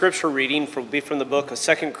Scripture reading will be from the book of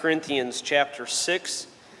 2 Corinthians chapter 6.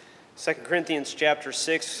 2 Corinthians chapter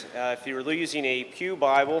 6, if you're using a Pew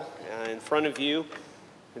Bible in front of you, it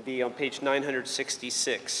would be on page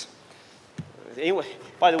 966. Anyone,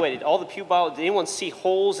 by the way, did all the Pew Bible, did anyone see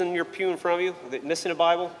holes in your pew in front of you? Are they missing a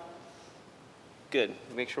Bible? Good.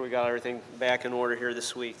 Make sure we got everything back in order here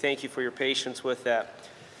this week. Thank you for your patience with that.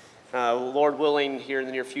 Lord willing, here in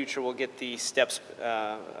the near future, we'll get the steps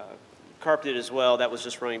carpeted as well. That was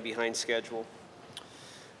just running behind schedule.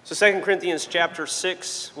 So 2 Corinthians chapter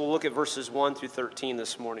 6, we'll look at verses 1 through 13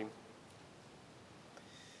 this morning.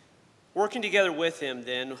 Working together with him,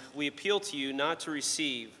 then, we appeal to you not to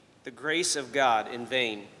receive the grace of God in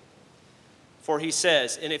vain. For he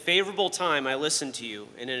says, "In a favorable time I listened to you,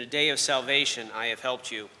 and in a day of salvation I have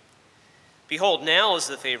helped you. Behold, now is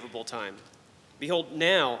the favorable time. Behold,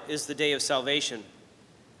 now is the day of salvation.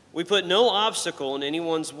 We put no obstacle in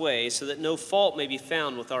anyone's way, so that no fault may be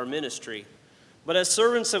found with our ministry. But as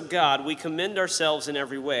servants of God, we commend ourselves in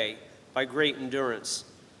every way by great endurance,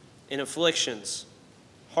 in afflictions,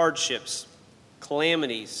 hardships,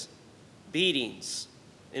 calamities, beatings,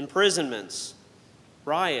 imprisonments,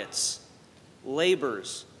 riots,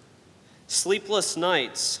 labors, sleepless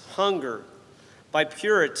nights, hunger, by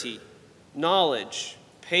purity, knowledge,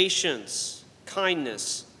 patience,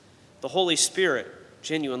 kindness, the Holy Spirit,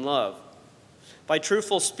 genuine love, by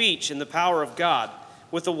truthful speech in the power of God,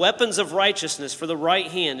 with the weapons of righteousness for the right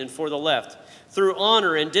hand and for the left, through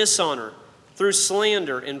honor and dishonor, through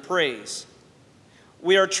slander and praise.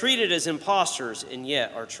 We are treated as impostors and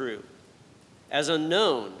yet are true, as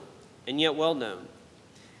unknown and yet well known,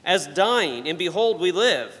 as dying and behold we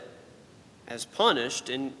live, as punished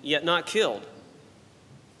and yet not killed,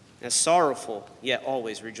 as sorrowful yet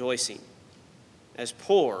always rejoicing, as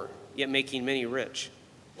poor yet making many rich,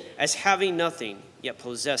 as having nothing, yet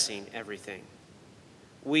possessing everything.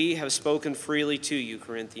 We have spoken freely to you,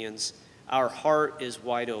 Corinthians. Our heart is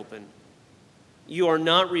wide open. You are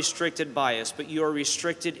not restricted by us, but you are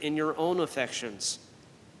restricted in your own affections.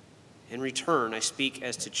 In return, I speak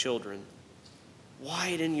as to children.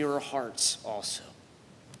 Widen your hearts also.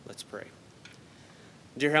 Let's pray.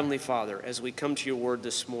 Dear Heavenly Father, as we come to your word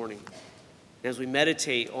this morning, as we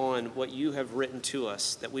meditate on what you have written to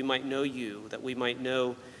us, that we might know you, that we might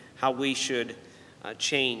know how we should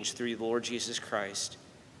change through the Lord Jesus Christ,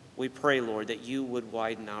 we pray, Lord, that you would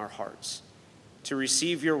widen our hearts to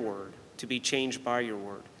receive your word, to be changed by your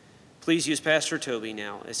word. Please use Pastor Toby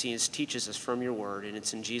now as he teaches us from your word, and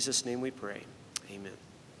it's in Jesus' name we pray. Amen.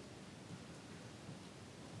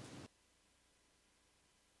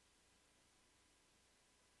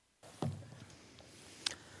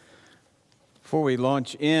 Before we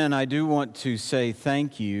launch in, I do want to say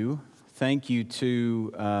thank you. Thank you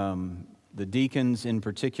to the deacons in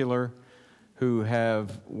particular who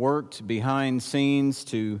have worked behind scenes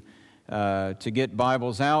to get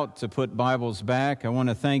Bibles out, to put Bibles back. I want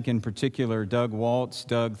to thank in particular Doug Waltz.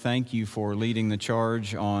 Doug, thank you for leading the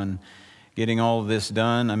charge on getting all of this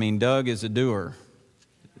done. I mean, Doug is a doer.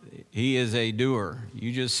 He is a doer.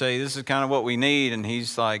 You just say, this is kind of what we need, and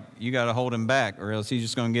he's like, you got to hold him back, or else he's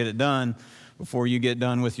just going to get it done before you get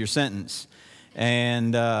done with your sentence.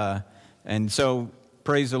 And so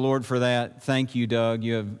praise the Lord for that. Thank you, Doug.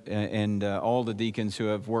 You have and all the deacons who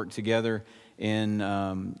have worked together in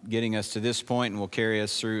getting us to this point and will carry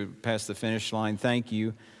us through past the finish line. Thank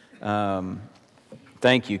you.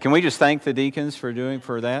 Thank you. Can we just thank the deacons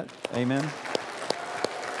for that? Amen.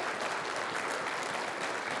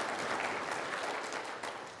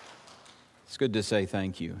 It's good to say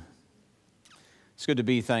thank you. It's good to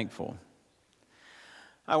be thankful.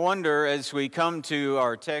 I wonder, as we come to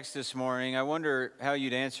our text this morning, I wonder how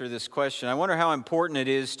you'd answer this question. I wonder how important it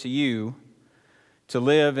is to you to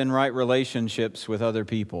live in right relationships with other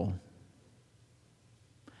people.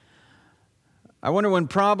 I wonder, when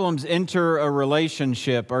problems enter a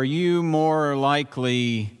relationship, are you more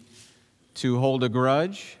likely to hold a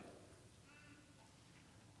grudge?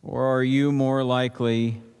 Or are you more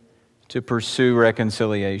likely to pursue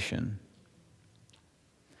reconciliation?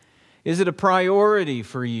 Is it a priority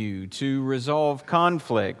for you to resolve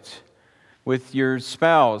conflict with your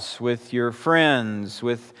spouse, with your friends,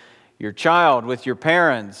 with your child, with your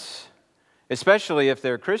parents, especially if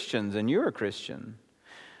they're Christians and you're a Christian?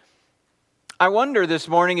 I wonder this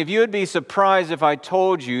morning if you would be surprised if I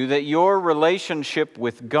told you that your relationship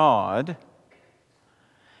with God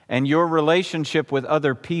and your relationship with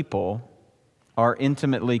other people are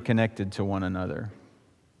intimately connected to one another.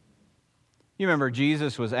 You remember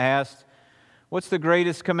Jesus was asked, what's the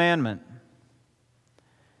greatest commandment?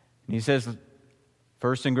 And he says,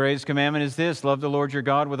 First and greatest commandment is this: love the Lord your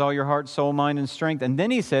God with all your heart, soul, mind, and strength. And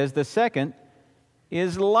then he says the second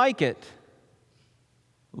is like it.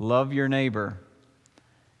 Love your neighbor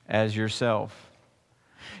as yourself.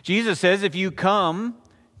 Jesus says if you come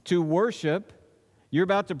to worship, you're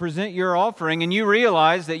about to present your offering, and you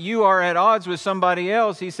realize that you are at odds with somebody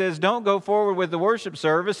else, he says, don't go forward with the worship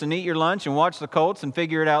service and eat your lunch and watch the Colts and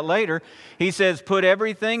figure it out later. He says, put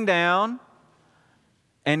everything down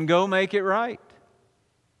and go make it right.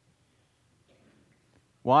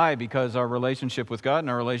 Why? Because our relationship with God and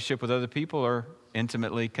our relationship with other people are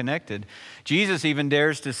intimately connected. Jesus even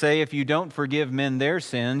dares to say, if you don't forgive men their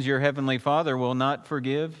sins, your heavenly Father will not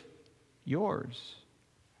forgive yours.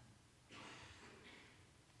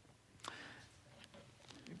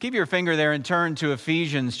 Keep your finger there and turn to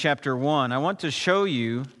Ephesians chapter 1. I want to show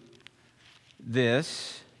you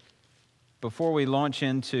this before we launch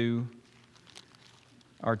into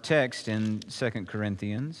our text in 2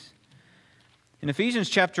 Corinthians. In Ephesians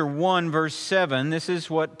chapter 1, verse 7, this is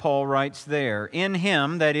what Paul writes there. In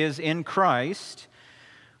Him, that is, in Christ,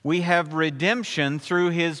 we have redemption through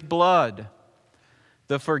His blood,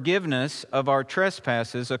 the forgiveness of our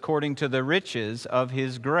trespasses according to the riches of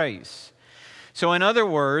His grace. So in other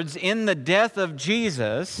words, in the death of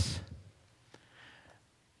Jesus,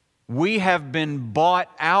 we have been bought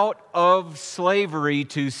out of slavery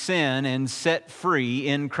to sin and set free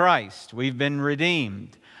in Christ. We've been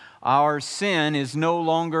redeemed. Our sin is no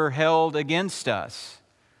longer held against us.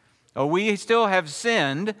 Oh, we still have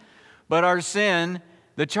sinned, but our sin,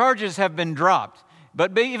 the charges have been dropped.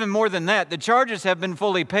 But even more than that, the charges have been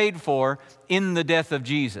fully paid for in the death of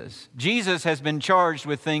Jesus. Jesus has been charged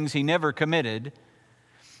with things He never committed,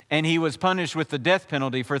 and He was punished with the death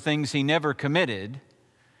penalty for things He never committed,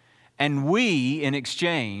 and we, in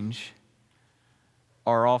exchange,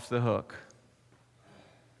 are off the hook.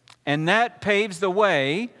 And that paves the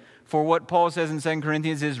way for what Paul says in 2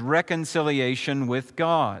 Corinthians is reconciliation with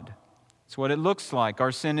God. It's what it looks like.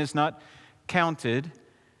 Our sin is not counted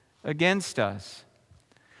against us.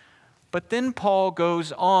 But then Paul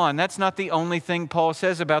goes on. That's not the only thing Paul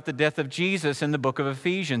says about the death of Jesus in the book of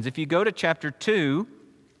Ephesians. If you go to chapter 2,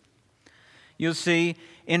 you'll see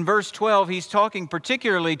in verse 12, he's talking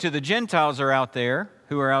particularly to the Gentiles who are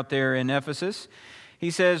out there in Ephesus. He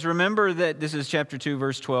says, remember that, this is chapter 2,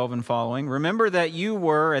 verse 12 and following, remember that you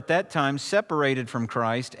were at that time separated from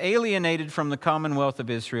Christ, alienated from the commonwealth of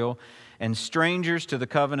Israel, and strangers to the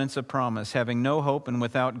covenants of promise, having no hope and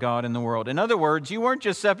without God in the world. In other words, you weren't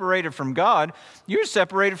just separated from God, you're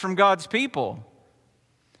separated from God's people.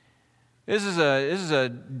 This is a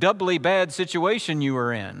doubly bad situation you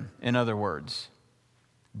were in other words.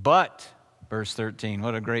 But, verse 13,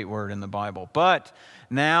 what a great word in the Bible. But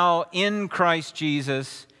now in Christ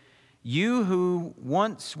Jesus, you who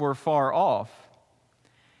once were far off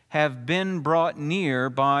have been brought near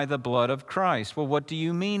by the blood of Christ. Well, what do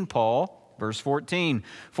you mean, Paul? Verse 14,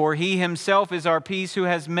 for He Himself is our peace, who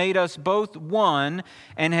has made us both one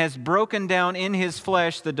and has broken down in His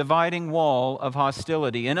flesh the dividing wall of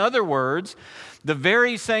hostility. In other words, the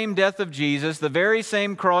very same death of Jesus, the very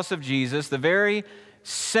same cross of Jesus, the very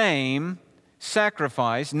same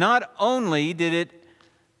sacrifice, not only did it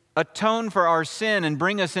atone for our sin and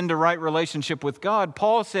bring us into right relationship with God,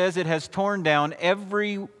 Paul says it has torn down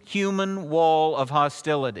every human wall of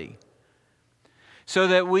hostility so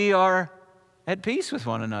that we are at peace with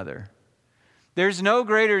one another. There's no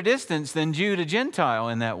greater distance than Jew to Gentile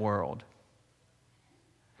in that world.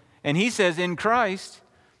 And he says in Christ,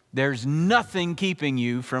 there's nothing keeping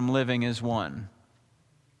you from living as one.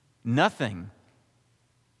 Nothing.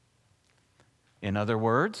 In other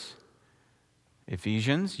words,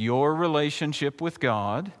 Ephesians, your relationship with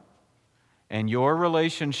God and your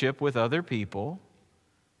relationship with other people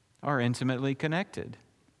are intimately connected.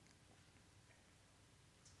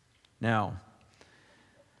 Now,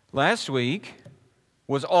 last week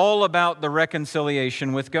was all about the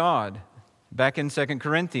reconciliation with God. Back in 2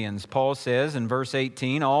 Corinthians, Paul says in verse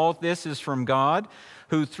 18, all this is from God,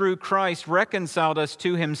 who through Christ reconciled us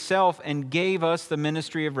to Himself and gave us the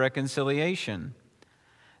ministry of reconciliation.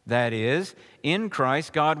 That is, in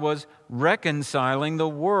Christ, God was reconciling the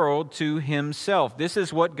world to Himself. This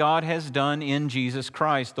is what God has done in Jesus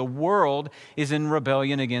Christ. The world is in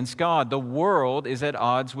rebellion against God. The world is at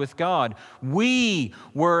odds with God. We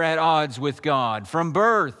were at odds with God from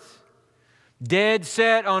birth, dead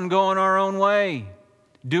set on going our own way,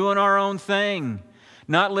 doing our own thing,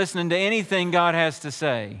 not listening to anything God has to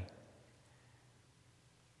say.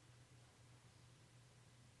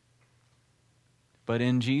 But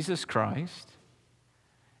in Jesus Christ,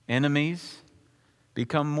 enemies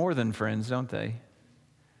become more than friends, don't they?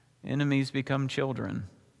 Enemies become children.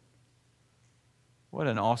 What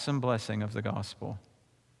an awesome blessing of the gospel.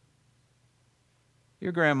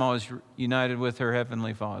 Your grandma is united with her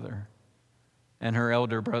Heavenly Father and her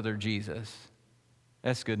elder brother Jesus.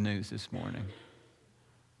 That's good news this morning.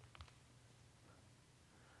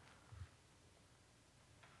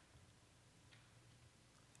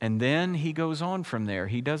 And then he goes on from there.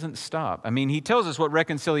 He doesn't stop. I mean, he tells us what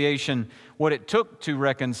it took to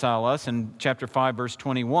reconcile us. In chapter 5, verse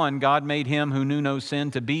 21, God made him who knew no sin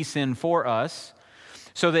to be sin for us,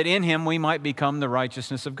 so that in him we might become the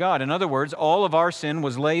righteousness of God. In other words, all of our sin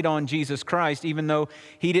was laid on Jesus Christ, even though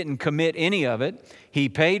he didn't commit any of it. He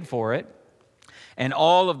paid for it. And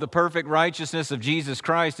all of the perfect righteousness of Jesus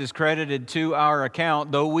Christ is credited to our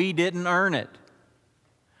account, though we didn't earn it.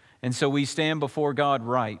 And so we stand before God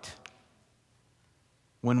right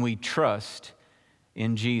when we trust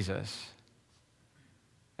in Jesus.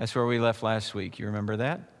 That's where we left last week. You remember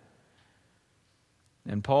that?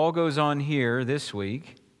 And Paul goes on here this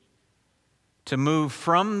week to move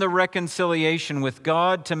from the reconciliation with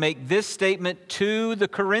God to make this statement to the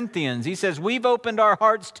Corinthians. He says, we've opened our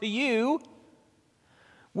hearts to you.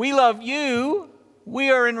 We love you.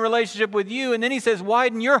 We are in relationship with you. And then he says,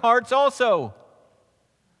 widen your hearts also.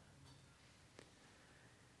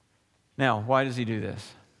 Now, why does he do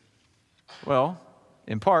this? Well,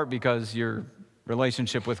 in part because your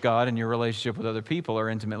relationship with God and your relationship with other people are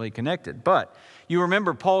intimately connected. But you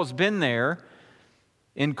remember Paul's been there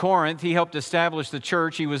in Corinth. He helped establish the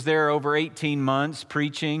church. He was there over 18 months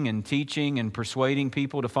preaching and teaching and persuading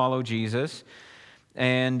people to follow Jesus.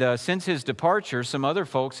 And since his departure, some other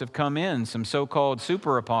folks have come in. Some so-called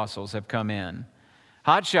super apostles have come in.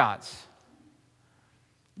 Hot shots.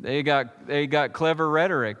 They got clever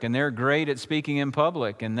rhetoric, and they're great at speaking in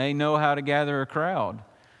public, and they know how to gather a crowd.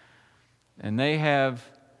 And they have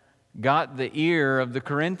got the ear of the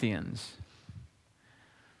Corinthians.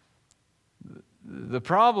 The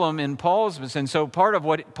problem in and so part of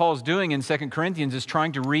what Paul's doing in 2 Corinthians is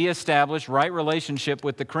trying to reestablish right relationship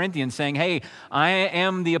with the Corinthians, saying, hey, I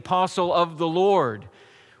am the apostle of the Lord.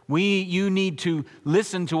 You need to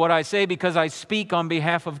listen to what I say because I speak on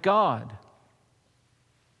behalf of God.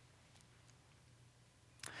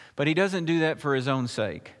 But he doesn't do that for his own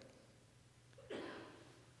sake.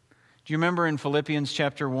 Do you remember in Philippians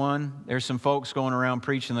chapter 1, there's some folks going around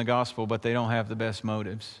preaching the gospel, but they don't have the best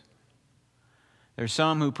motives. There's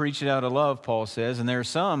some who preach it out of love, Paul says, and there's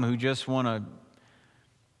some who just want to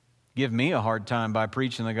give me a hard time by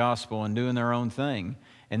preaching the gospel and doing their own thing.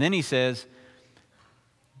 And then he says,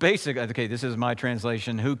 basically, okay, this is my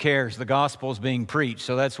translation, who cares? The gospel's being preached,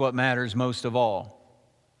 so that's what matters most of all.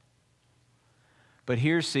 But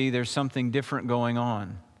here, see, there's something different going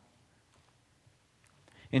on.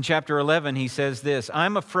 In chapter 11, he says this,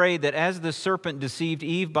 I'm afraid that as the serpent deceived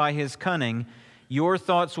Eve by his cunning, your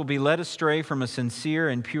thoughts will be led astray from a sincere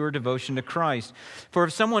and pure devotion to Christ. For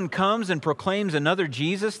if someone comes and proclaims another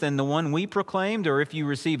Jesus than the one we proclaimed, or if you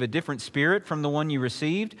receive a different spirit from the one you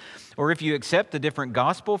received, or if you accept a different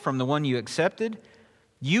gospel from the one you accepted,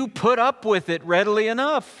 you put up with it readily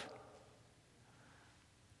enough.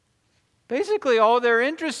 Basically, all they're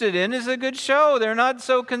interested in is a good show. They're not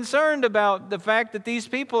so concerned about the fact that these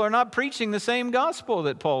people are not preaching the same gospel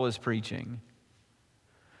that Paul is preaching.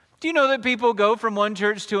 Do you know that people go from one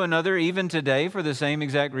church to another even today for the same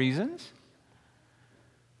exact reasons?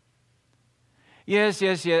 Yes.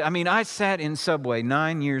 I mean, I sat in Subway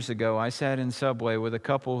 9 years ago. I sat in Subway with a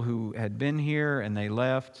couple who had been here and they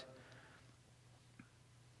left.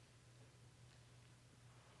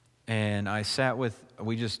 And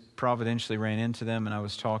we just providentially ran into them, and I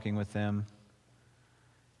was talking with them.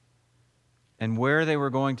 And where they were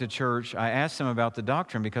going to church, I asked them about the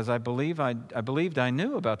doctrine because I believed I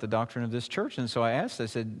knew about the doctrine of this church. And so I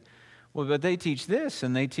said, well, but they teach this,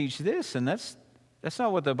 and they teach this, and that's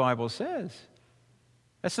not what the Bible says.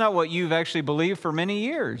 That's not what you've actually believed for many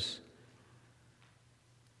years.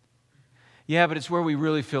 Yeah, but it's where we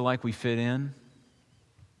really feel like we fit in.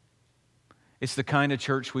 It's the kind of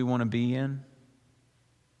church we want to be in.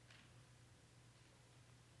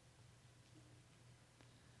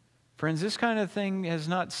 Friends, this kind of thing has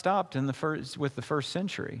not stopped with the first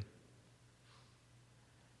century.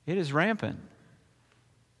 It is rampant.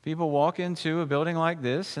 People walk into a building like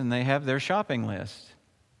this and they have their shopping list.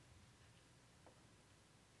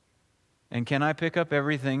 And can I pick up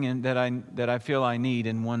everything that I feel I need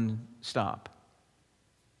in one stop?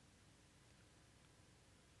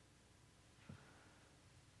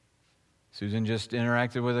 Susan just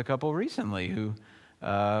interacted with a couple recently who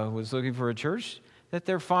was looking for a church that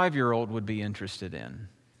their 5-year-old would be interested in.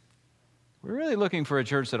 We're really looking for a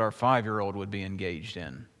church that our 5-year-old would be engaged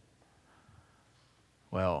in.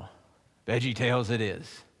 Well, VeggieTales it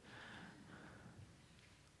is.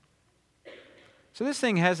 So this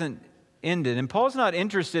thing hasn't ended. And Paul's not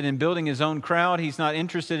interested in building his own crowd. He's not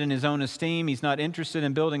interested in his own esteem. He's not interested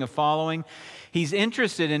in building a following. He's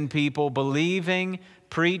interested in people believing,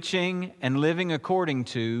 preaching, and living according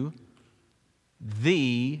to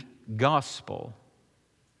the gospel.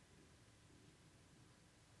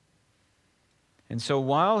 And so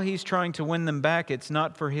while he's trying to win them back, it's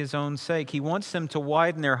not for his own sake. He wants them to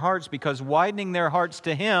widen their hearts, because widening their hearts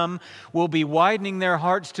to him will be widening their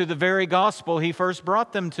hearts to the very gospel he first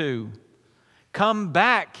brought them to. Come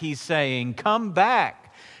back, he's saying. Come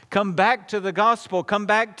back. Come back to the gospel. Come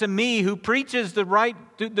back to me who preaches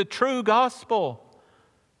the true gospel.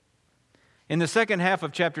 In the second half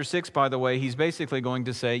of chapter 6, by the way, he's basically going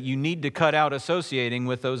to say, you need to cut out associating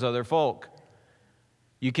with those other folk.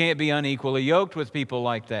 You can't be unequally yoked with people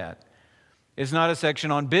like that. It's not a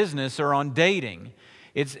section on business or on dating.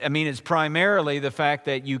 It's primarily the fact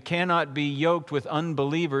that you cannot be yoked with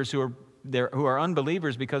unbelievers who are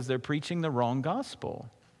unbelievers because they're preaching the wrong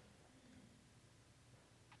gospel.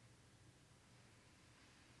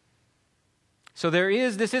 So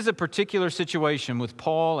this is a particular situation with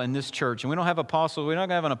Paul and this church. And we're not going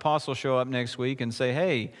to have an apostle show up next week and say,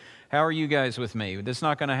 hey, how are you guys with me? That's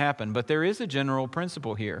not going to happen. But there is a general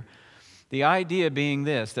principle here. The idea being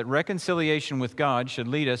this, that reconciliation with God should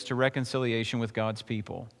lead us to reconciliation with God's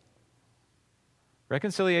people.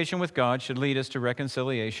 Reconciliation with God should lead us to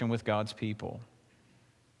reconciliation with God's people.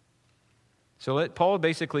 So Paul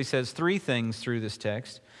basically says three things through this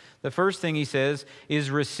text. The first thing he says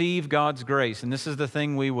is receive God's grace. And this is the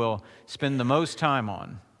thing we will spend the most time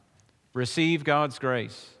on. Receive God's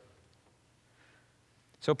grace.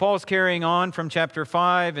 So Paul's carrying on from chapter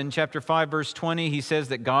 5. In chapter 5, verse 20, he says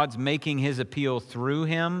that God's making his appeal through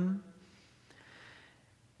him.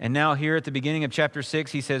 And now here at the beginning of chapter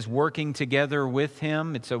 6, he says working together with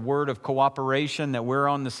him. It's a word of cooperation, that we're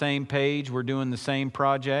on the same page, we're doing the same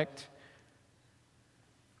project.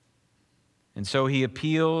 And so he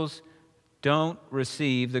appeals, don't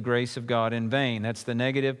receive the grace of God in vain. That's the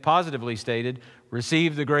negative. Positively stated,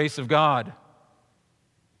 receive the grace of God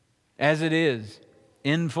as it is,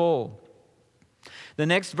 in full. The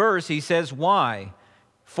next verse, he says, why?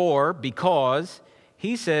 Because,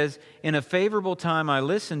 he says, in a favorable time I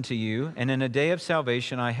listened to you, and in a day of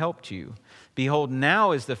salvation I helped you. Behold,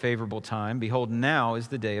 now is the favorable time. Behold, now is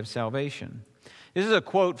the day of salvation. This is a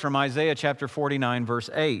quote from Isaiah chapter 49, verse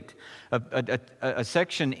 8, a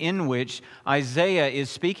section in which Isaiah is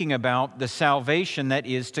speaking about the salvation that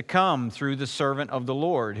is to come through the servant of the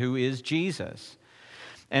Lord, who is Jesus.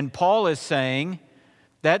 And Paul is saying,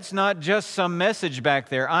 that's not just some message back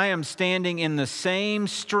there. I am standing in the same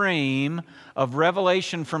stream of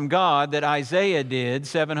revelation from God that Isaiah did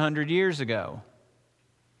 700 years ago.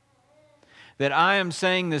 That I am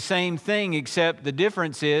saying the same thing, except the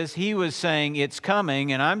difference is he was saying it's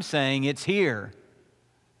coming and I'm saying it's here.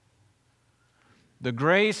 The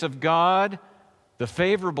grace of God, the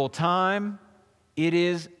favorable time, it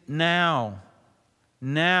is now.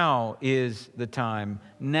 Now is the time.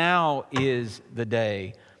 Now is the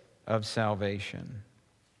day of salvation.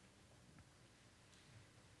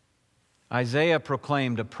 Isaiah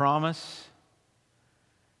proclaimed a promise,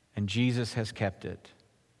 and Jesus has kept it.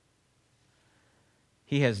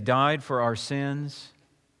 He has died for our sins.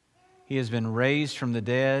 He has been raised from the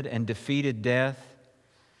dead and defeated death.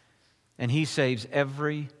 And He saves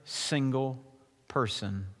every single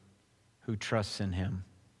person who trusts in Him.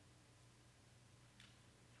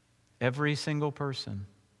 Every single person.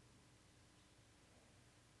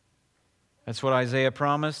 That's what Isaiah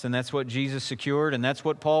promised, and that's what Jesus secured, and that's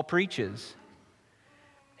what Paul preaches.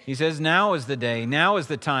 He says, now is the day, now is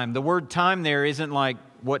the time. The word time there isn't like,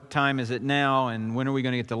 what time is it now and when are we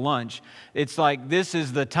going to get to lunch? It's like, this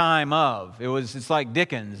is the time of. It's like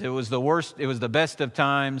Dickens. It was the worst, it was the best of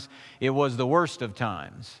times. It was the worst of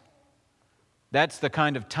times. That's the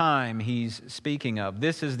kind of time he's speaking of.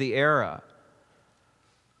 This is the era.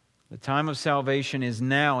 The time of salvation is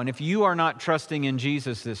now. And if you are not trusting in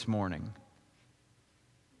Jesus this morning,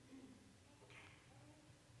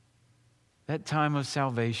 that time of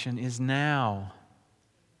salvation is now.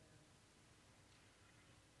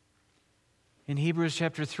 In Hebrews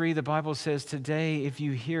chapter 3, the Bible says, today, if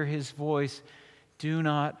you hear His voice, do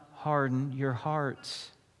not harden your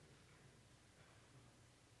hearts.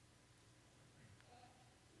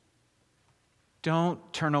 Don't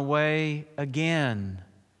turn away again.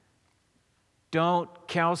 Don't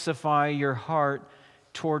calcify your heart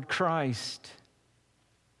toward Christ.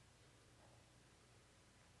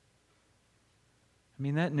 I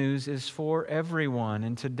mean, that news is for everyone.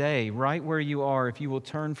 And today, right where you are, if you will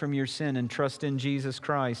turn from your sin and trust in Jesus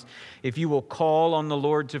Christ, if you will call on the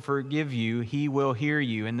Lord to forgive you, He will hear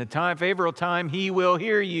you. In the favorable time, He will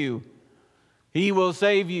hear you. He will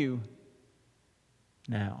save you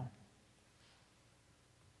now.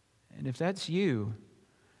 And if that's you,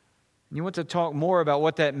 and you want to talk more about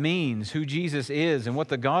what that means, who Jesus is, and what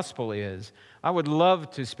the gospel is, I would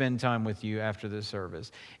love to spend time with you after this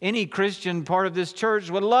service. Any Christian part of this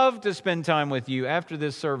church would love to spend time with you after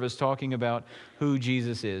this service talking about who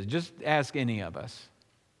Jesus is. Just ask any of us.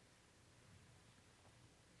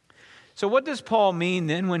 So what does Paul mean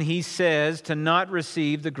then when he says to not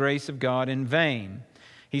receive the grace of God in vain?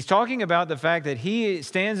 He's talking about the fact that he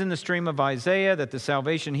stands in the stream of Isaiah, that the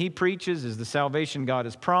salvation he preaches is the salvation God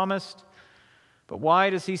has promised. But why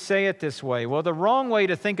does he say it this way? Well, the wrong way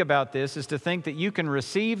to think about this is to think that you can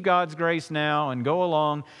receive God's grace now and go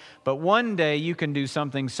along, but one day you can do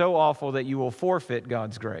something so awful that you will forfeit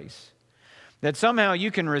God's grace. That somehow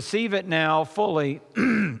you can receive it now fully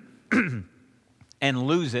and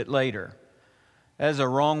lose it later. That is a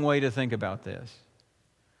wrong way to think about this.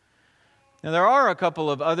 Now, there are a couple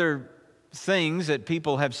of other things that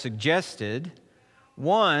people have suggested.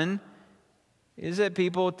 One is that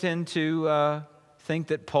people tend to think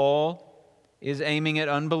that Paul is aiming at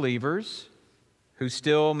unbelievers who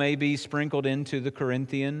still may be sprinkled into the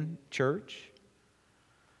Corinthian church.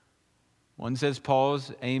 One says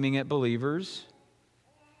Paul's aiming at believers.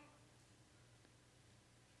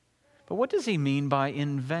 But what does he mean by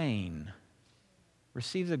in vain?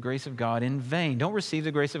 Receive the grace of God in vain. Don't receive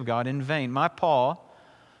the grace of God in vain. My pa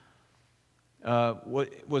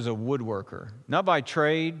was a woodworker, not by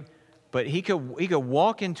trade, but he could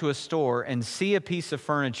walk into a store and see a piece of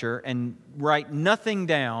furniture and write nothing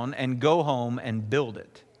down and go home and build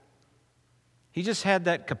it. He just had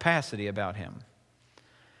that capacity about him.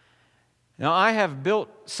 Now, I have built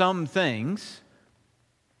some things,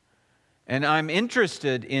 and I'm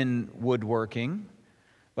interested in woodworking,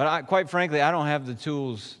 but quite frankly, I don't have the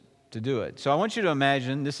tools to do it. So I want you to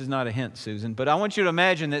imagine, this is not a hint, Susan, but I want you to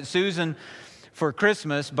imagine that Susan, for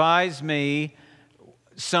Christmas, buys me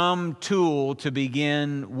some tool to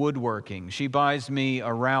begin woodworking. She buys me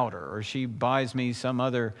a router, or she buys me some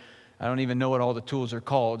other, I don't even know what all the tools are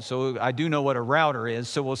called, so I do know what a router is,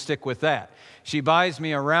 so we'll stick with that. She buys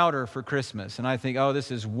me a router for Christmas, and I think, oh,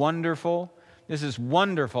 this is wonderful. This is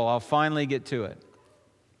wonderful. I'll finally get to it.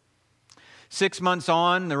 6 months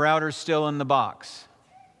on, the router's still in the box.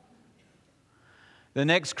 The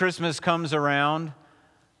next Christmas comes around,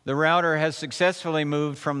 the router has successfully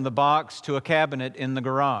moved from the box to a cabinet in the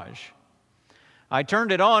garage. I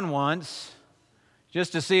turned it on once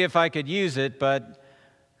just to see if I could use it, but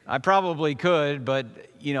I probably could, but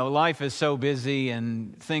life is so busy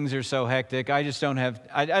and things are so hectic. I just don't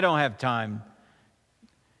have time.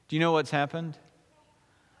 Do you know what's happened?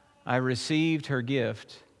 I received her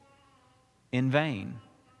gift in vain.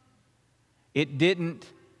 It didn't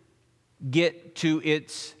get to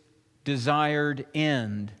its desired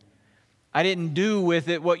end. I didn't do with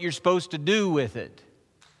it what you're supposed to do with it.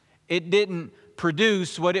 It didn't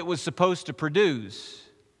produce what it was supposed to produce.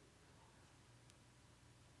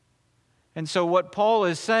 And so what Paul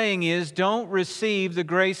is saying is, don't receive the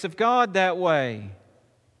grace of God that way.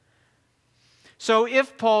 So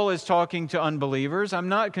if Paul is talking to unbelievers, I'm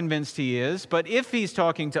not convinced he is, but if he's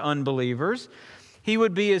talking to unbelievers, he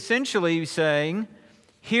would be essentially saying,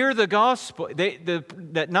 hear the gospel,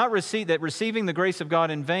 that receiving the grace of God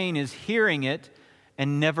in vain is hearing it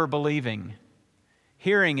and never believing.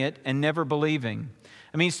 Hearing it and never believing.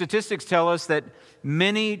 I mean, statistics tell us that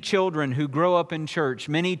many children who grow up in church,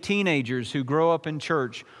 many teenagers who grow up in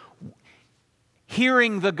church,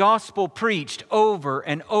 hearing the gospel preached over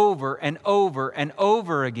and over and over and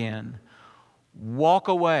over again, walk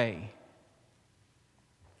away.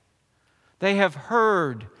 They have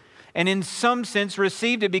heard and in some sense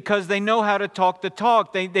received it because they know how to talk the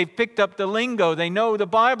talk. They've picked up the lingo. They know the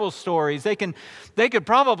Bible stories. They could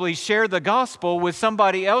probably share the gospel with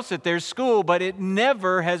somebody else at their school, but it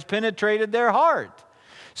never has penetrated their heart.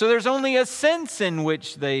 So there's only a sense in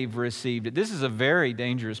which they've received it. This is a very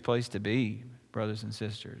dangerous place to be, brothers and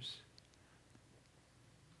sisters.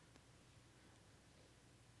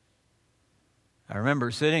 I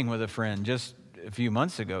remember sitting with a friend just a few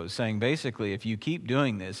months ago saying basically, if you keep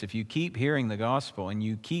doing this, if you keep hearing the gospel and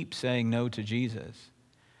you keep saying no to Jesus,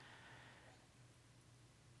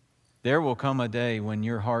 there will come a day when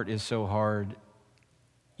your heart is so hard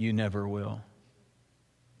you never will.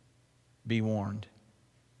 Be warned.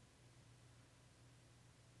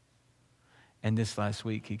 And this last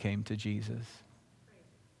week he came to Jesus.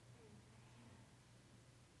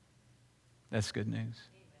 That's good news.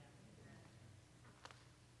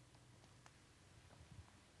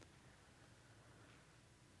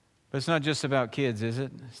 But it's not just about kids, is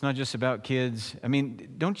it? It's not just about kids. I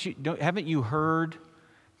mean, haven't you heard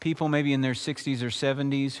people maybe in their 60s or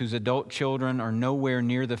 70s whose adult children are nowhere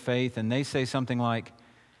near the faith, and they say something like,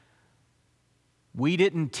 "We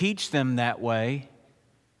didn't teach them that way.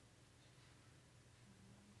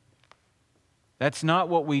 That's not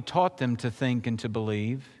what we taught them to think and to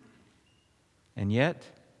believe." And yet,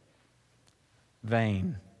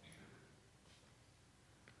 vain.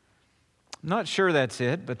 I'm not sure that's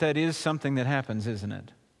it, but that is something that happens, isn't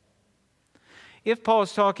it? If Paul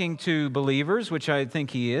is talking to believers, which I think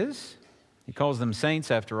he is, he calls them saints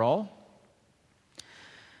after all,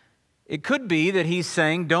 it could be that he's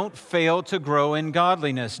saying don't fail to grow in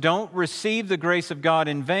godliness. Don't receive the grace of God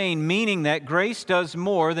in vain, meaning that grace does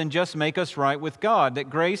more than just make us right with God, that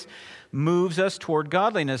grace moves us toward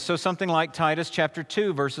godliness. So something like Titus chapter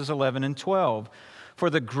 2, verses 11 and 12. For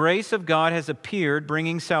the grace of God has appeared,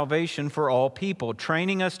 bringing salvation for all people,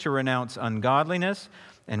 training us to renounce ungodliness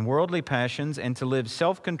and worldly passions and to live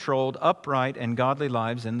self-controlled, upright, and godly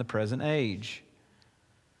lives in the present age.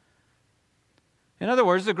 In other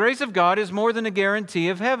words, the grace of God is more than a guarantee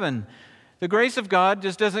of heaven. The grace of God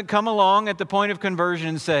just doesn't come along at the point of conversion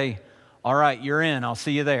and say, "All right, you're in, I'll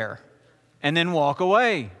see you there," and then walk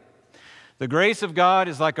away. The grace of God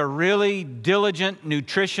is like a really diligent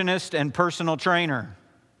nutritionist and personal trainer.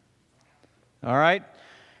 All right?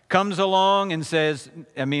 Comes along and says,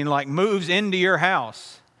 moves into your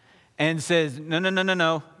house and says,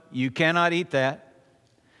 no, you cannot eat that.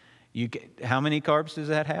 How many carbs does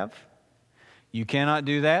that have? You cannot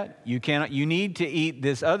do that. You need to eat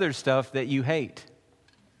this other stuff that you hate.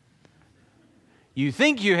 You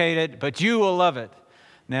think you hate it, but you will love it.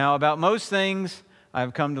 Now, about most things,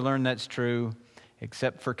 I've come to learn that's true,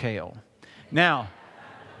 except for kale. Now,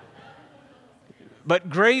 but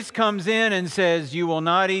grace comes in and says, you will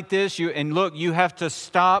not eat this. And look, you have to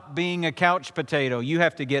stop being a couch potato. You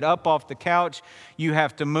have to get up off the couch. You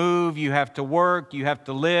have to move. You have to work. You have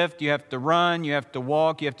to lift. You have to run. You have to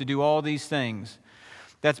walk. You have to do all these things.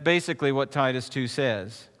 That's basically what Titus 2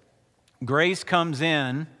 says. Grace comes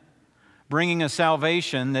in, bringing a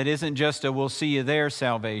salvation that isn't just a "we'll see you there"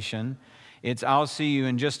 salvation. It's "I'll see you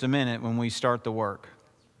in just a minute" when we start the work.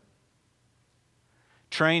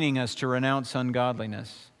 Training us to renounce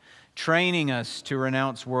ungodliness. Training us to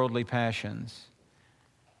renounce worldly passions.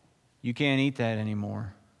 You can't eat that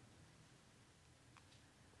anymore.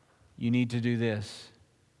 You need to do this.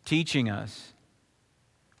 Teaching us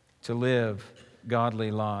to live godly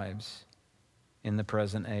lives in the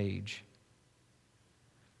present age.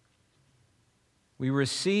 We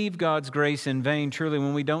receive God's grace in vain, truly,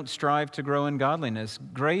 when we don't strive to grow in godliness.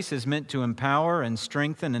 Grace is meant to empower and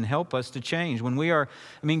strengthen and help us to change.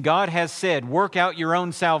 God has said, work out your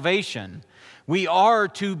own salvation. We are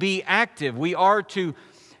to be active. We are to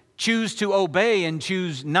choose to obey and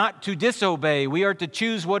choose not to disobey. We are to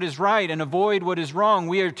choose what is right and avoid what is wrong.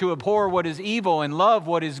 We are to abhor what is evil and love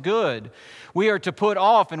what is good. We are to put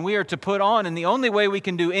off and we are to put on. And the only way we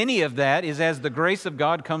can do any of that is as the grace of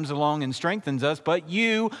God comes along and strengthens us. But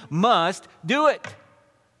you must do it.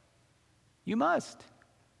 You must.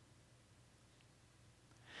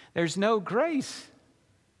 There's no grace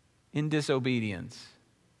in disobedience.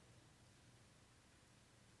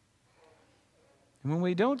 And when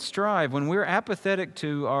we don't strive, when we're apathetic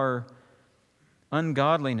to our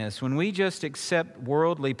ungodliness, when we just accept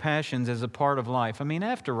worldly passions as a part of life,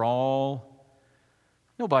 after all,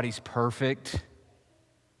 nobody's perfect.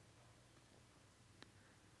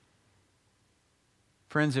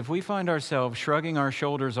 Friends, if we find ourselves shrugging our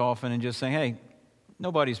shoulders often and just saying, "Hey,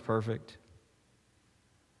 nobody's perfect,"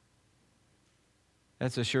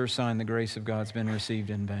 that's a sure sign the grace of God's been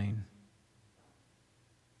received in vain.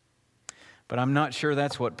 But I'm not sure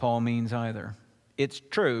that's what Paul means either. It's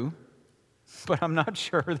true, but I'm not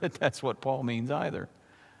sure that that's what Paul means either.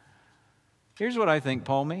 Here's what I think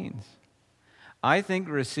Paul means. I think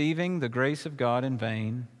receiving the grace of God in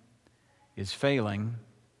vain is failing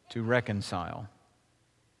to reconcile.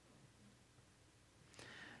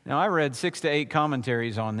 Now, I read 6 to 8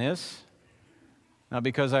 commentaries on this, not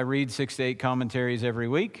because I read 6 to 8 commentaries every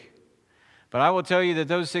week, but I will tell you that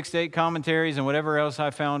those 6 to 8 commentaries and whatever else I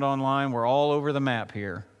found online were all over the map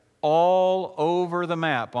here. All over the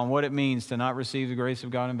map on what it means to not receive the grace of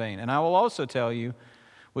God in vain. And I will also tell you,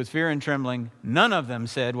 with fear and trembling, none of them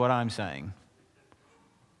said what I'm saying.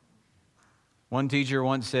 One teacher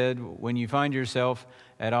once said, when you find yourself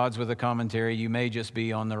at odds with a commentary, you may just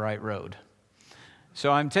be on the right road.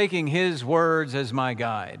 So I'm taking his words as my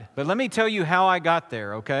guide. But let me tell you how I got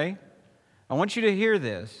there, okay? I want you to hear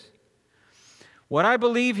this. What I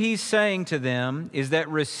believe he's saying to them is that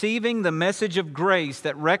receiving the message of grace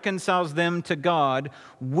that reconciles them to God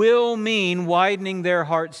will mean widening their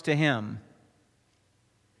hearts to Him.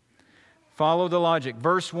 Follow the logic.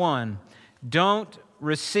 Verse 1, don't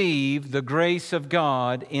receive the grace of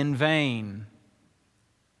God in vain.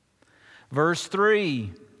 Verse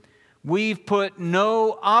 3, we've put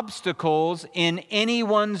no obstacles in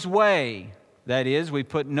anyone's way. That is, we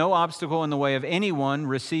put no obstacle in the way of anyone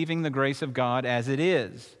receiving the grace of God as it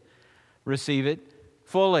is. Receive it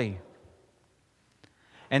fully.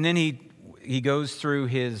 And then he goes through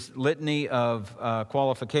his litany of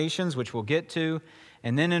qualifications, which we'll get to.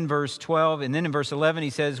 And then in verse 12, and then in verse 11,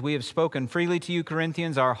 he says, we have spoken freely to you,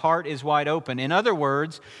 Corinthians. Our heart is wide open. In other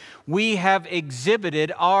words, we have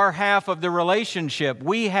exhibited our half of the relationship.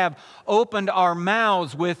 We have opened our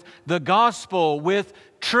mouths with the gospel, with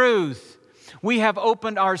truth. We have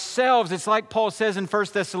opened ourselves. It's like Paul says in 1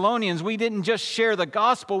 Thessalonians, we didn't just share the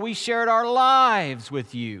gospel, we shared our lives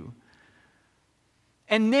with you.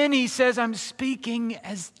 And then he says, I'm speaking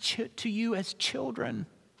to you as children.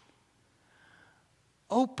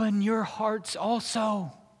 Open your hearts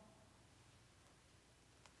also.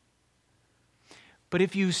 But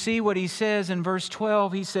if you see what he says in verse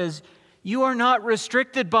 12, he says, you are not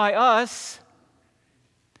restricted by us.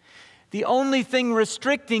 The only thing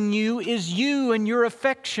restricting you is you and your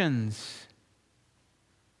affections.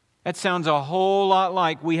 That sounds a whole lot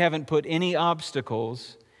like we haven't put any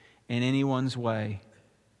obstacles in anyone's way.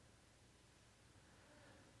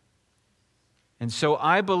 And so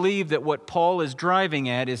I believe that what Paul is driving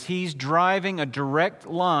at is he's driving a direct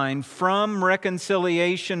line from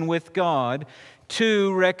reconciliation with God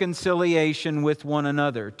to reconciliation with one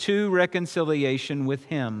another, to reconciliation with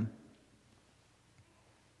Him.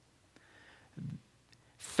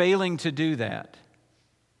 Failing to do that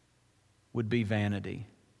would be vanity.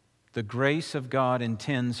 The grace of God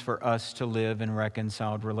intends for us to live in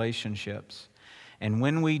reconciled relationships. And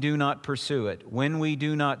when we do not pursue it, when we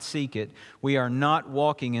do not seek it, we are not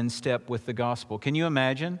walking in step with the gospel. Can you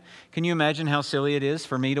imagine? Can you imagine how silly it is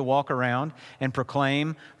for me to walk around and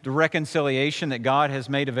proclaim the reconciliation that God has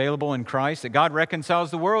made available in Christ, that God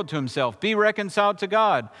reconciles the world to Himself, be reconciled to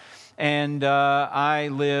God, and I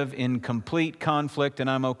live in complete conflict and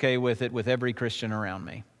I'm okay with it with every Christian around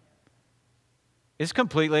me? It's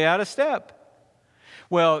completely out of step.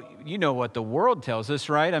 Well, you know what the world tells us,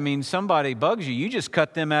 right? I mean, somebody bugs you, you just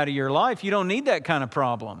cut them out of your life. You don't need that kind of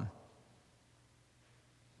problem.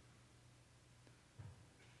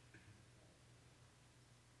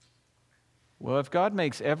 Well, if God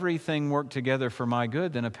makes everything work together for my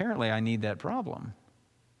good, then apparently I need that problem.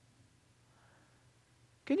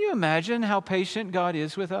 Can you imagine how patient God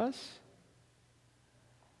is with us?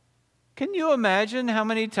 Can you imagine how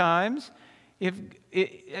many times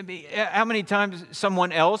how many times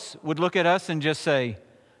someone else would look at us and just say,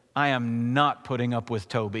 I am not putting up with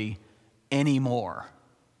Toby anymore.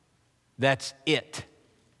 That's it.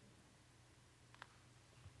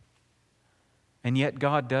 And yet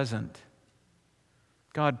God doesn't.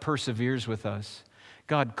 God perseveres with us.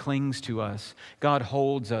 God clings to us. God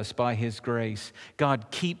holds us by His grace.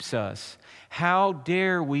 God keeps us. How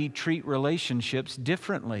dare we treat relationships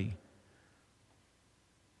differently?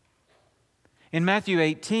 In Matthew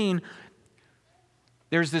 18,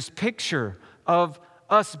 there's this picture of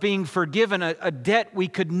us being forgiven a debt we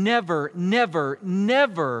could never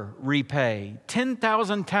repay.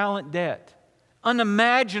 10,000 talent debt.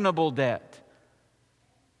 Unimaginable debt.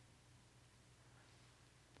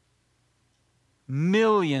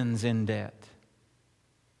 Millions in debt.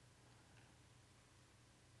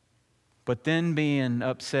 But then being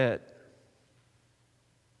upset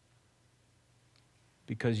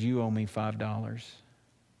because you owe me $5.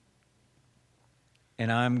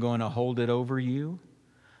 And I'm going to hold it over you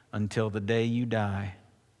until the day you die.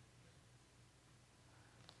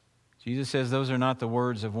 Jesus says those are not the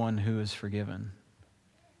words of one who is forgiven.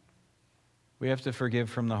 We have to forgive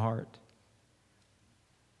from the heart.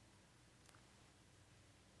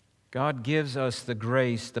 God gives us the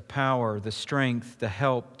grace, the power, the strength, the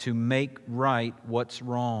help to make right what's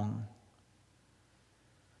wrong.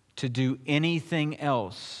 To do anything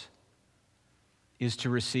else is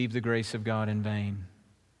to receive the grace of God in vain.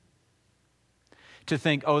 To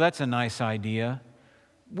think, oh, that's a nice idea.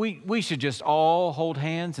 We should just all hold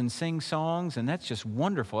hands and sing songs, and that's just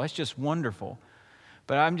wonderful. That's just wonderful.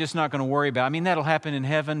 But I'm just not going to worry about it. I mean, that'll happen in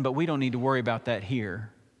heaven, but we don't need to worry about that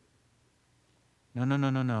here.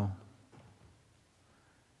 No.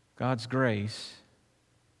 God's grace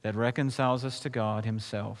that reconciles us to God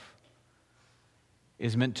Himself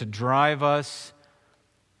is meant to drive us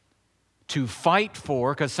to fight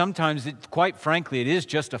for, because sometimes, quite frankly, it is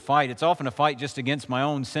just a fight. It's often a fight just against my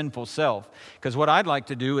own sinful self, because what I'd like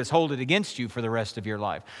to do is hold it against you for the rest of your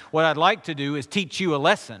life. What I'd like to do is teach you a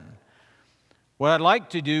lesson. What I'd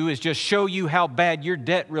like to do is just show you how bad your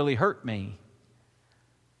debt really hurt me.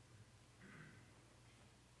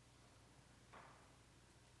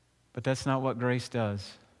 But that's not what grace does.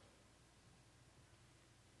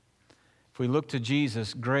 If we look to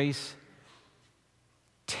Jesus, grace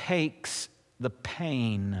takes the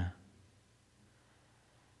pain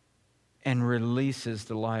and releases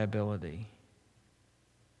the liability.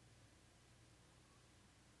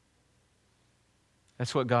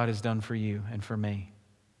 That's what God has done for you and for me.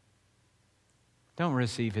 Don't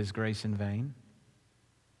receive His grace in vain.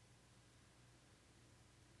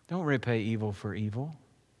 Don't repay evil for evil.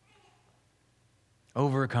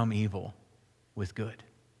 Overcome evil with good.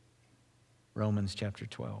 Romans chapter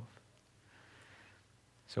 12.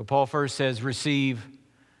 So Paul first says, receive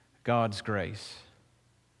God's grace.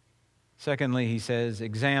 Secondly, he says,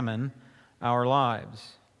 examine our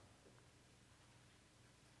lives.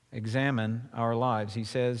 Examine our lives. He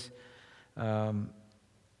says,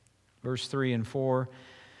 verse 3 and 4,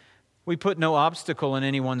 we put no obstacle in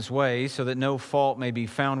anyone's way so that no fault may be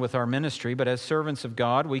found with our ministry, but as servants of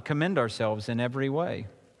God, we commend ourselves in every way.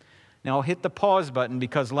 Now I'll hit the pause button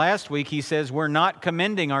because last week he says we're not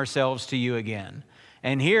commending ourselves to you again.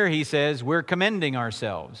 And here he says we're commending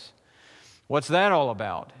ourselves. What's that all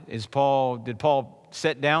about? Did Paul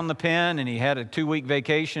set down the pen and he had a 2-week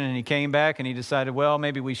vacation and he came back and he decided, well,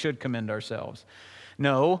 maybe we should commend ourselves?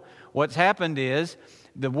 No, what's happened is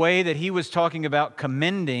the way that he was talking about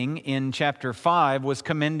commending in chapter 5 was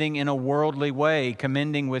commending in a worldly way,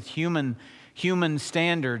 commending with human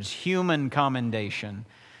standards, human commendation.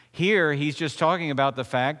 Here he's just talking about the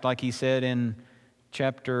fact, like he said in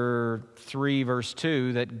chapter 3, verse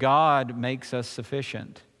 2, that God makes us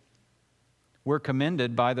sufficient. We're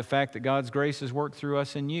commended by the fact that God's grace has worked through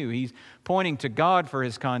us and you. He's pointing to God for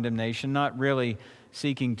his condemnation, not really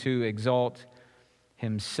seeking to exalt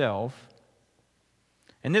himself.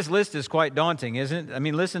 And this list is quite daunting, isn't it? I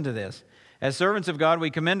mean, listen to this. As servants of God,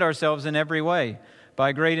 we commend ourselves in every way,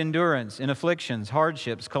 by great endurance, in afflictions,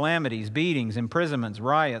 hardships, calamities, beatings, imprisonments,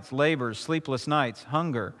 riots, labors, sleepless nights,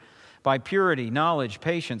 hunger, by purity, knowledge,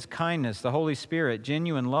 patience, kindness, the Holy Spirit,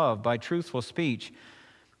 genuine love, by truthful speech,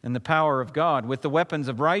 and the power of God, with the weapons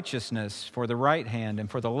of righteousness for the right hand and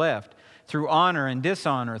for the left, through honor and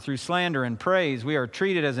dishonor, through slander and praise. We are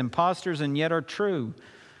treated as impostors and yet are true,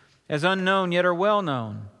 as unknown yet are well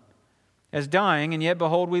known, as dying and yet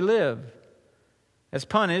behold we live, as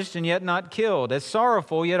punished and yet not killed, as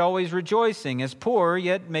sorrowful yet always rejoicing, as poor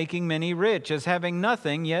yet making many rich, as having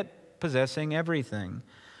nothing yet possessing everything.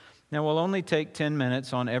 Now we'll only take 10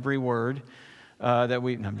 minutes on every word that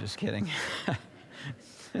we... No, I'm just kidding.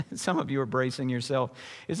 Some of you are bracing yourself.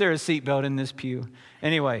 Is there a seatbelt in this pew?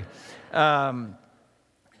 Anyway, but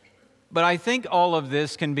I think all of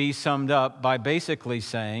this can be summed up by basically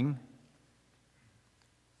saying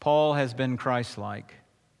Paul has been Christ-like.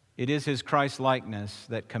 It is his Christ-likeness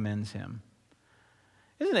that commends him.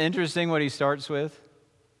 Isn't it interesting what he starts with?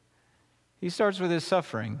 He starts with his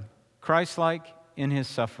suffering, Christ-like in his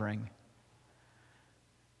suffering.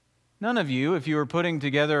 None of you, if you were putting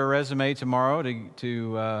together a resume tomorrow,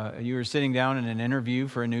 you were sitting down in an interview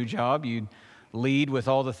for a new job, you'd lead with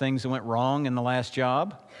all the things that went wrong in the last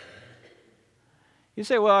job. You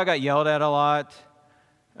say, well, I got yelled at a lot.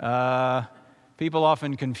 People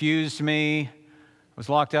often confused me. I was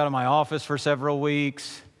locked out of my office for several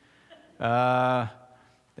weeks. I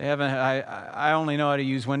only know how to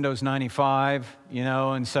use Windows 95,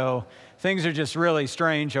 and so things are just really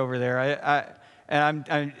strange over there.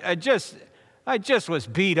 I just was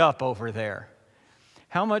beat up over there.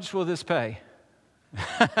 How much will this pay?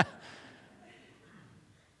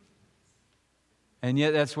 And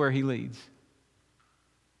yet that's where he leads.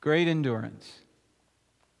 Great endurance.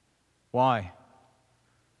 Why?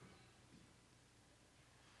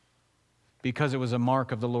 Because it was a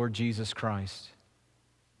mark of the Lord Jesus Christ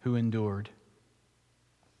who endured.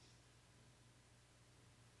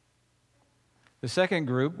 The second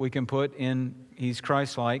group we can put in, he's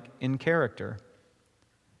Christ-like in character.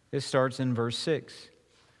 This starts in verse 6.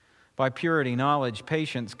 By purity, knowledge,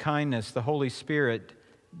 patience, kindness, the Holy Spirit,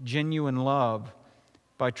 genuine love,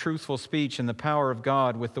 by truthful speech and the power of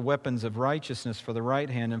God, with the weapons of righteousness for the right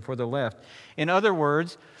hand and for the left. In other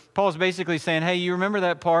words, Paul's basically saying, hey, you remember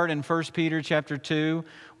that part in 1 Peter chapter 2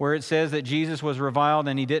 where it says that Jesus was reviled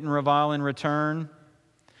and he didn't revile in return?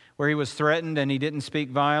 Where he was threatened and he didn't speak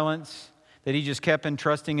violence? That he just kept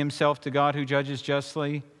entrusting himself to God who judges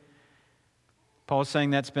justly? Paul's saying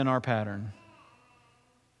that's been our pattern.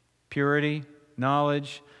 Purity,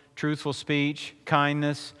 knowledge, truthful speech,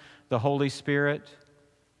 kindness, the Holy Spirit.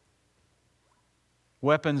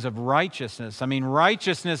 Weapons of righteousness. I mean,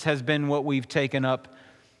 righteousness has been what we've taken up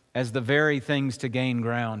as the very things to gain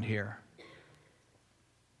ground here.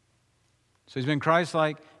 So he's been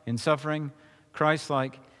Christ-like in suffering,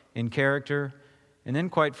 Christ-like in character, and then,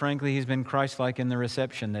 quite frankly, he's been Christ-like in the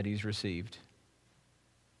reception that he's received.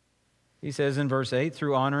 He says in verse 8,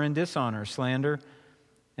 through honor and dishonor, slander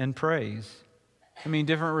and praise. I mean,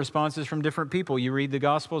 different responses from different people. You read the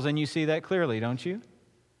Gospels and you see that clearly, don't you?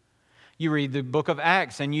 You read the book of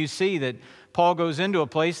Acts and you see that Paul goes into a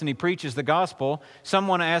place and he preaches the gospel. Some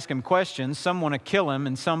want to ask him questions, some want to kill him,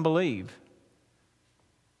 and some believe.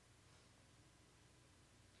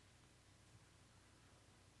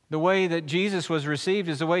 The way that Jesus was received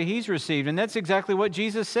is the way he's received. And that's exactly what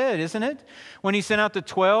Jesus said, isn't it? When he sent out the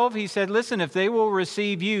 12, he said, listen, if they will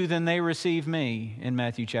receive you, then they receive me, in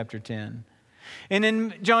Matthew chapter 10. And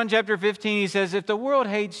in John chapter 15, he says, if the world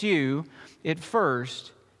hates you, it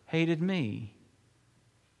first hated me.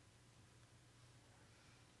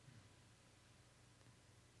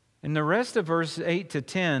 In the rest of verse 8 to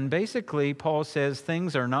 10, basically, Paul says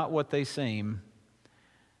things are not what they seem.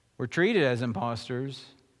 We're treated as imposters,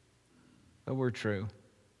 but we're true.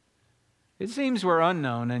 It seems we're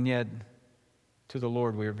unknown, and yet to the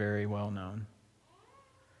Lord we're very well known.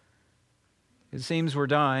 It seems we're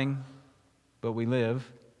dying, but we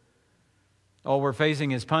live. All we're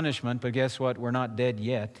facing is punishment, but guess what? We're not dead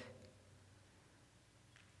yet.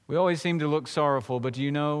 We always seem to look sorrowful, but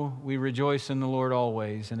you know we rejoice in the Lord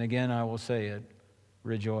always. And again, I will say it,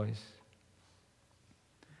 rejoice.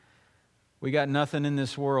 We got nothing in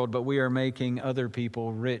this world, but we are making other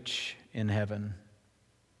people rich in heaven.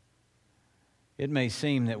 It may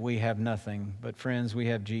seem that we have nothing, but friends, we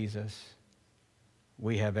have Jesus.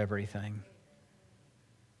 We have everything.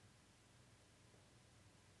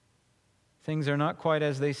 Things are not quite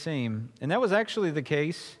as they seem. And that was actually the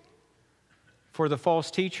case for the false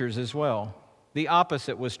teachers as well. The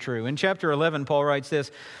opposite was true. In chapter 11, Paul writes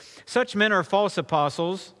this, such men are false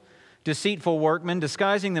apostles, deceitful workmen,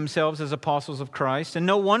 disguising themselves as apostles of Christ. And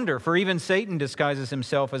no wonder, for even Satan disguises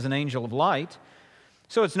himself as an angel of light.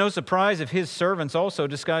 So it's no surprise if his servants also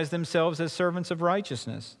disguise themselves as servants of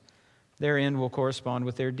righteousness. Their end will correspond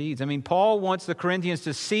with their deeds. I mean, Paul wants the Corinthians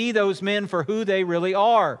to see those men for who they really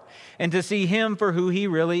are and to see him for who he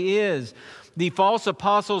really is. The false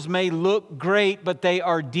apostles may look great, but they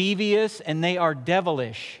are devious and they are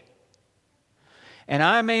devilish. And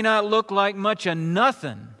I may not look like much of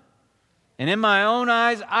nothing. And in my own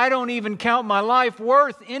eyes, I don't even count my life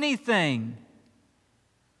worth anything.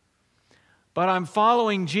 But I'm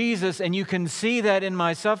following Jesus, and you can see that in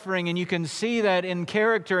my suffering, and you can see that in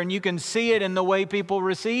character, and you can see it in the way people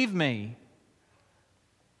receive me.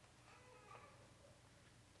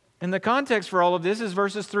 And the context for all of this is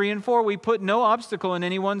verses 3 and 4. We put no obstacle in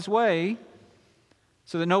anyone's way,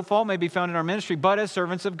 so that no fault may be found in our ministry, but as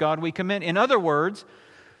servants of God we commend. In other words,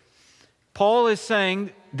 Paul is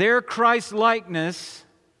saying their Christ-likeness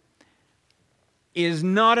is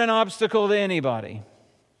not an obstacle to anybody.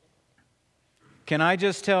 Can I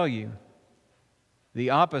just tell you, the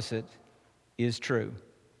opposite is true.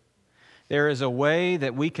 There is a way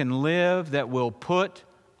that we can live that will put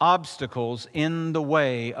obstacles in the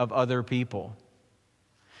way of other people.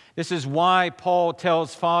 This is why Paul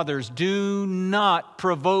tells fathers, do not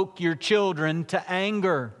provoke your children to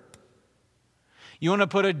anger. You want to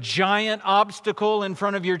put a giant obstacle in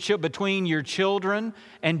front of between your children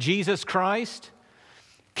and Jesus Christ?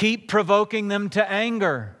 Keep provoking them to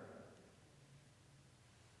anger.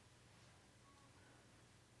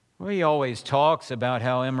 Well, he always talks about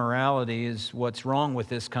how immorality is what's wrong with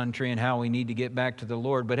this country and how we need to get back to the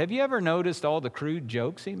Lord. But have you ever noticed all the crude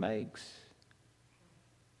jokes he makes?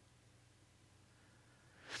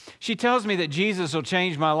 She tells me that Jesus will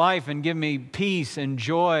change my life and give me peace and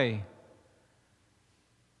joy.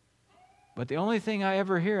 But the only thing I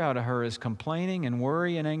ever hear out of her is complaining and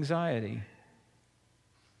worry and anxiety.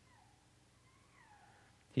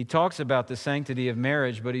 He talks about the sanctity of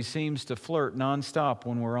marriage, but he seems to flirt nonstop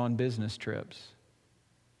when we're on business trips.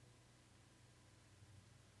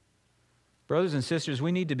 Brothers and sisters,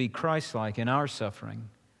 we need to be Christ-like in our suffering,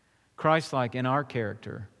 Christ-like in our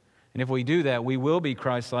character. And if we do that, we will be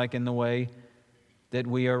Christ-like in the way that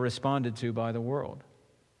we are responded to by the world.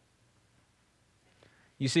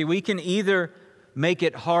 You see, we can either make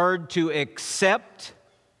it hard to accept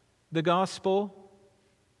the gospel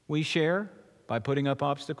we share by putting up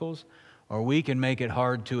obstacles, or we can make it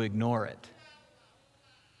hard to ignore it.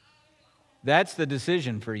 That's the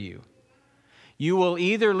decision for you. You will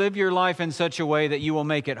either live your life in such a way that you will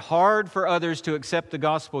make it hard for others to accept the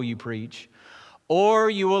gospel you preach, or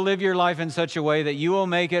you will live your life in such a way that you will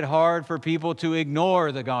make it hard for people to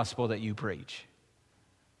ignore the gospel that you preach.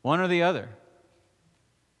 One or the other.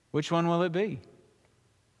 Which one will it be?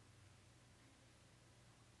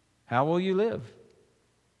 How will you live?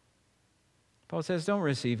 Paul says, don't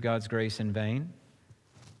receive God's grace in vain.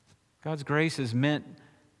 God's grace is meant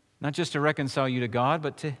not just to reconcile you to God,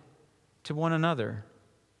 but to one another,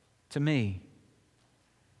 to me.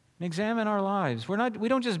 And examine our lives. We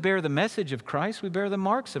don't just bear the message of Christ, we bear the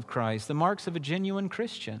marks of Christ, the marks of a genuine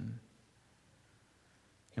Christian.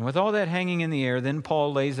 And with all that hanging in the air, then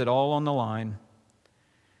Paul lays it all on the line.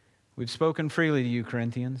 We've spoken freely to you,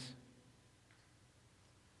 Corinthians.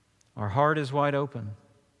 Our heart is wide open.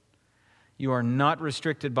 You are not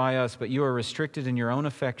restricted by us, but you are restricted in your own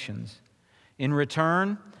affections. In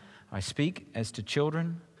return, I speak as to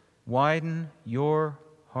children, widen your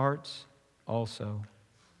hearts also.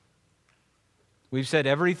 We've said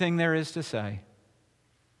everything there is to say.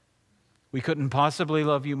 We couldn't possibly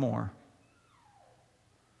love you more.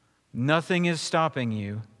 Nothing is stopping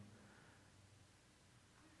you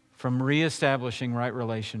from reestablishing right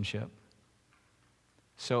relationship.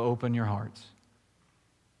 So open your hearts.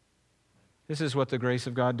 This is what the grace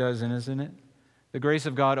of God does, isn't it? The grace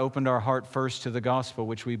of God opened our heart first to the gospel,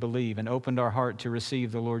 which we believe, and opened our heart to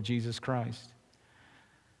receive the Lord Jesus Christ.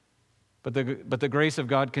 But the grace of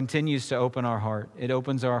God continues to open our heart. It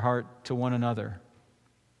opens our heart to one another.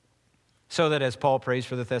 So that, as Paul prays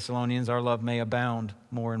for the Thessalonians, our love may abound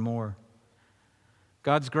more and more.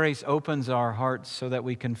 God's grace opens our hearts so that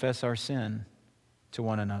we confess our sin to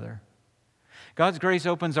one another. God's grace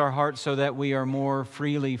opens our hearts so that we are more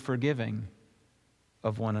freely forgiving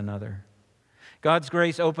of one another. God's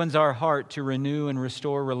grace opens our heart to renew and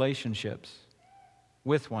restore relationships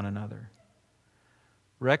with one another.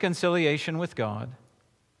 Reconciliation with God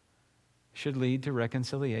should lead to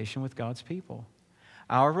reconciliation with God's people.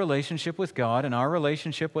 Our relationship with God and our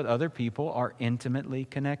relationship with other people are intimately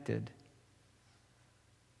connected.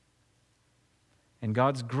 And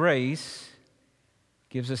God's grace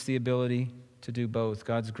gives us the ability to do both.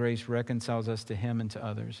 God's grace reconciles us to Him and to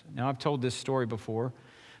others. Now, I've told this story before,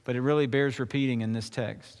 but it really bears repeating in this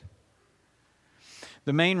text.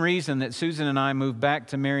 The main reason that Susan and I moved back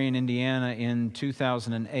to Marion, Indiana in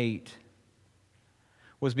 2008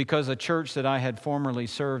 was because a church that I had formerly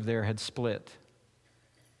served there had split.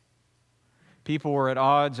 People were at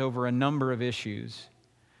odds over a number of issues.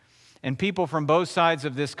 And people from both sides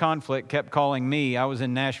of this conflict kept calling me. I was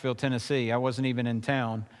in Nashville, Tennessee. I wasn't even in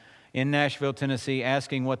town. In Nashville, Tennessee,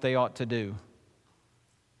 asking what they ought to do.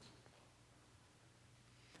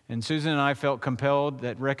 And Susan and I felt compelled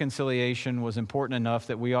that reconciliation was important enough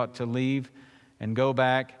that we ought to leave and go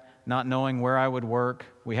back, not knowing where I would work.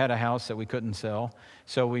 We had a house that we couldn't sell,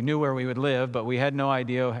 so we knew where we would live, but we had no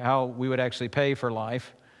idea how we would actually pay for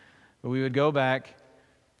life. But we would go back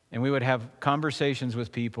and we would have conversations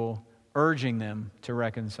with people, urging them to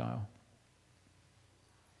reconcile.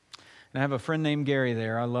 And I have a friend named Gary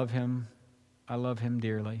there. I love him. I love him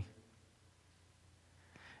dearly.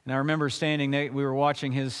 And I remember standing there, we were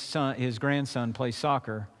watching his grandson play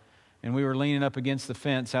soccer, and we were leaning up against the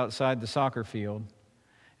fence outside the soccer field.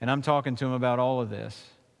 And I'm talking to him about all of this.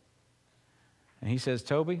 And he says,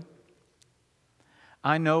 Toby,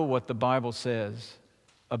 I know what the Bible says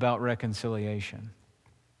about reconciliation.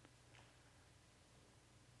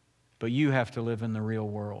 But you have to live in the real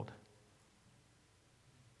world.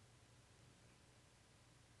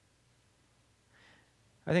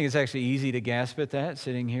 I think it's actually easy to gasp at that,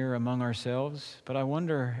 sitting here among ourselves, but I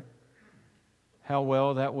wonder how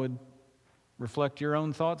well that would reflect your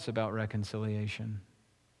own thoughts about reconciliation.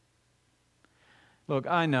 Look,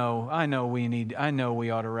 I know we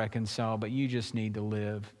ought to reconcile, but you just need to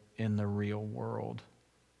live in the real world.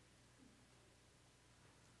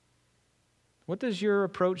 What does your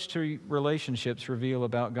approach to relationships reveal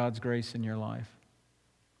about God's grace in your life?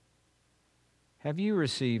 Have you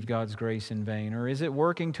received God's grace in vain, or is it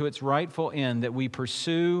working to its rightful end that we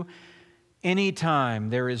pursue any time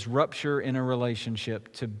there is rupture in a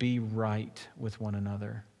relationship to be right with one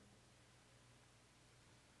another?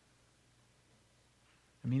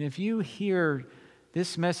 I mean, if you hear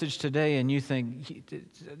this message today and you think,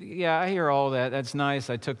 yeah, I hear all that, that's nice,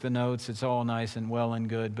 I took the notes, it's all nice and well and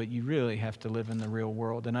good, but you really have to live in the real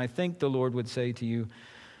world. And I think the Lord would say to you,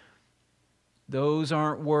 those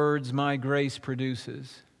aren't words my grace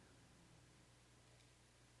produces.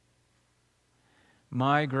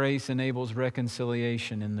 My grace enables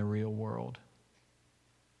reconciliation in the real world.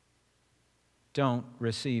 Don't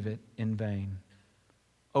receive it in vain.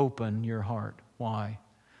 Open your heart Why?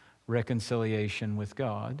 Reconciliation with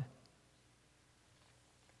God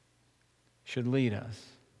should lead us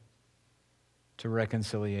to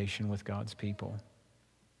reconciliation with God's people.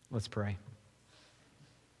 Let's pray.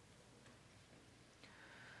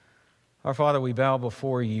 Our Father, we bow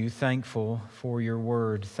before you, thankful for your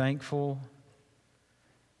word, thankful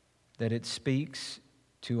that it speaks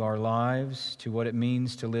to our lives, to what it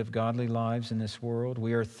means to live godly lives in this world.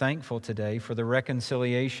 We are thankful today for the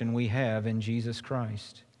reconciliation we have in Jesus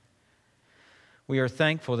Christ. We are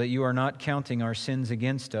thankful that you are not counting our sins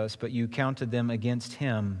against us, but you counted them against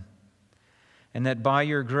him, and that by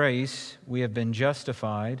your grace we have been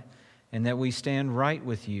justified and that we stand right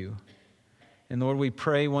with you. And Lord, we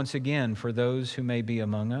pray once again for those who may be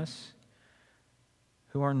among us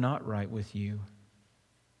who are not right with you.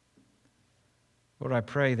 Lord, I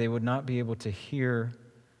pray they would not be able to hear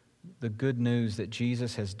the good news that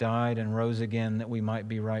Jesus has died and rose again that we might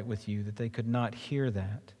be right with you, that they could not hear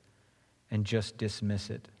that and just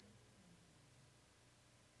dismiss it.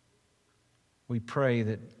 We pray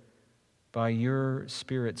that by your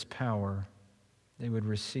Spirit's power, they would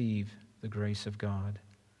receive the grace of God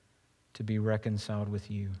to be reconciled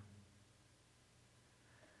with you.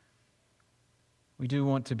 We do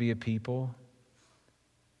want to be a people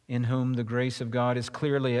in whom the grace of God is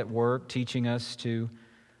clearly at work, teaching us to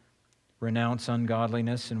renounce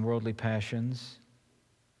ungodliness and worldly passions,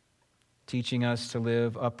 teaching us to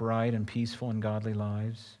live upright and peaceful and godly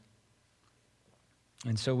lives.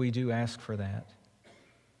 And so we do ask for that.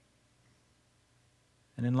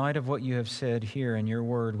 And in light of what you have said here in your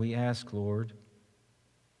word, we ask, Lord,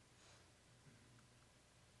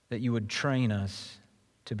 that you would train us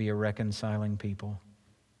to be a reconciling people.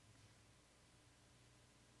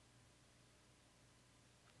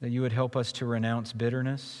 That you would help us to renounce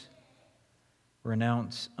bitterness,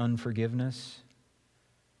 renounce unforgiveness,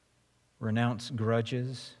 renounce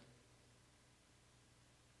grudges,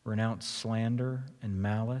 renounce slander and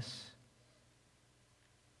malice.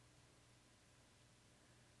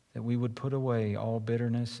 That we would put away all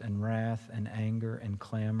bitterness and wrath and anger and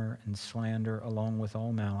clamor and slander along with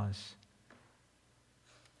all malice.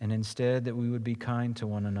 And instead that we would be kind to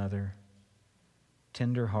one another,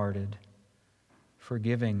 tender-hearted,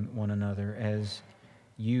 forgiving one another as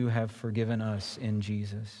you have forgiven us in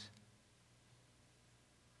Jesus.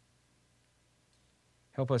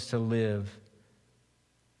 Help us to live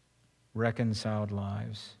reconciled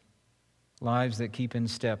lives, lives that keep in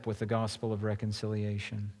step with the gospel of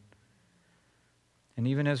reconciliation. And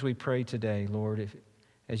even as we pray today, Lord,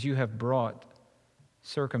 as you have brought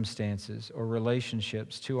circumstances or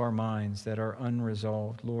relationships to our minds that are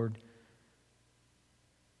unresolved, Lord,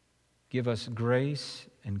 give us grace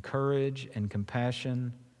and courage and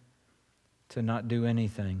compassion to not do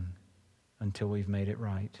anything until we've made it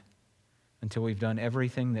right, until we've done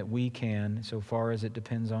everything that we can, so far as it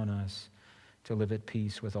depends on us, to live at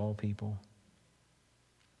peace with all people.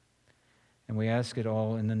 And we ask it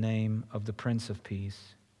all in the name of the Prince of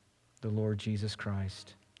Peace, the Lord Jesus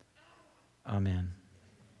Christ. Amen.